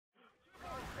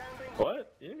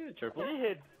You didn't get a triple. You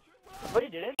did. What, you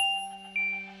didn't?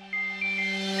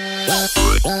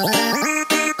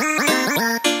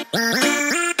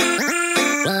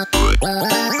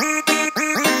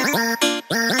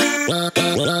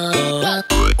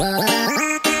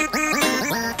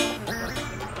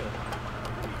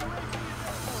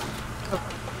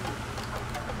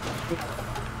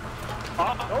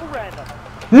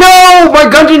 No! My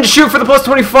gun didn't shoot for the plus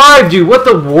 25, dude. What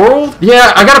the world?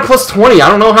 Yeah, I got a plus 20. I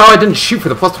don't know how I didn't shoot for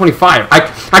the plus 25. I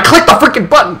clicked the freaking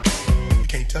button. You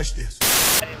can't touch this.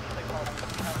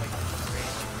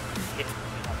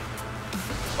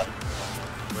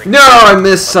 No, I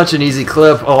missed such an easy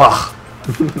clip. Ugh.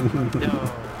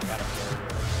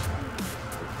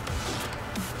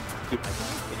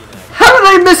 How did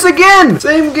I miss again?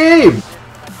 Same game.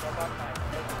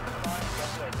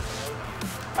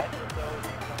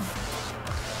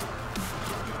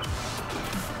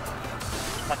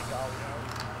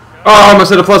 Oh, I almost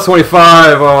hit a plus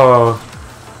 25. Oh.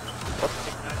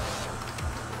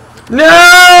 No!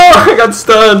 I got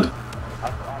stunned.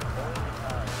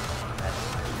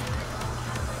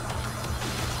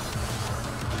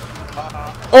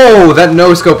 Oh, that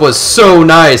no-scope was so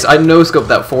nice. I no-scoped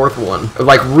that fourth one.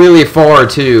 Like, really far,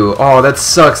 too. Oh, that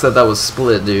sucks that was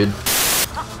split, dude.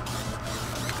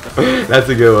 That's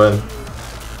a good one.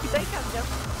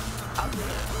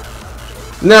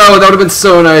 No, that would have been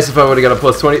so nice if I would have got a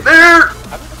plus 20. There!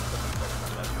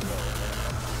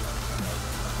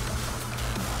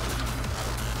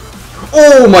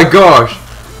 Oh my gosh!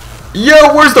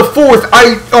 Yo, where's the fourth?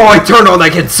 I turned on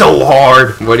that kid so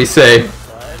hard. What'd he say?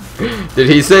 Did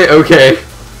he say okay?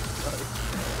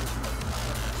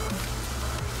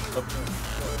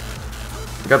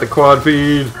 Got the quad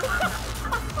feed.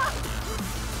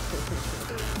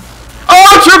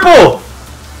 Oh, triple!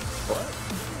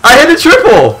 I hit a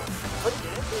triple!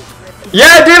 Yeah,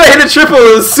 I did! I hit a triple!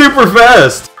 It was super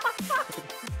fast!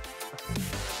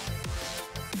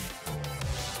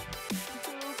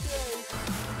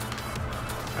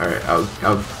 Alright,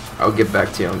 I'll get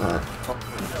back to you on that.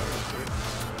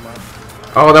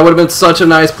 Oh, that would have been such a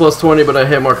nice plus 20, but I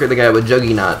hit marker the guy with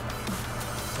Juggernaut.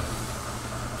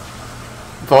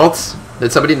 Faults?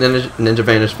 Did somebody ninja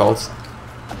vanish faults?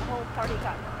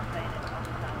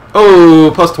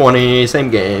 Oh, plus 20, same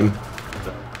game.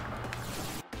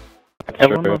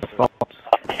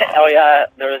 Oh yeah,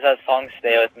 there was that song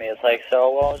 "Stay With Me." It's like,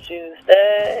 so won't you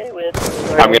stay with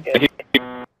me? I'm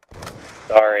gonna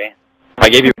Sorry. I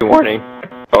gave you a warning.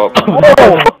 Oh.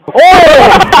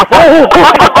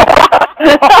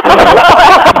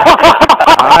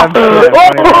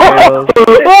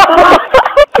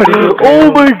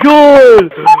 Oh my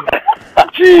god!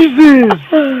 Jesus!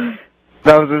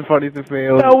 That was the funniest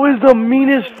fail. That was the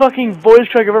meanest fucking voice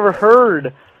crack I've ever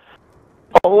heard.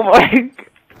 Oh my.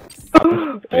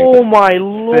 Oh my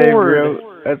lord.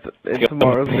 That's in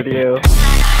tomorrow's video.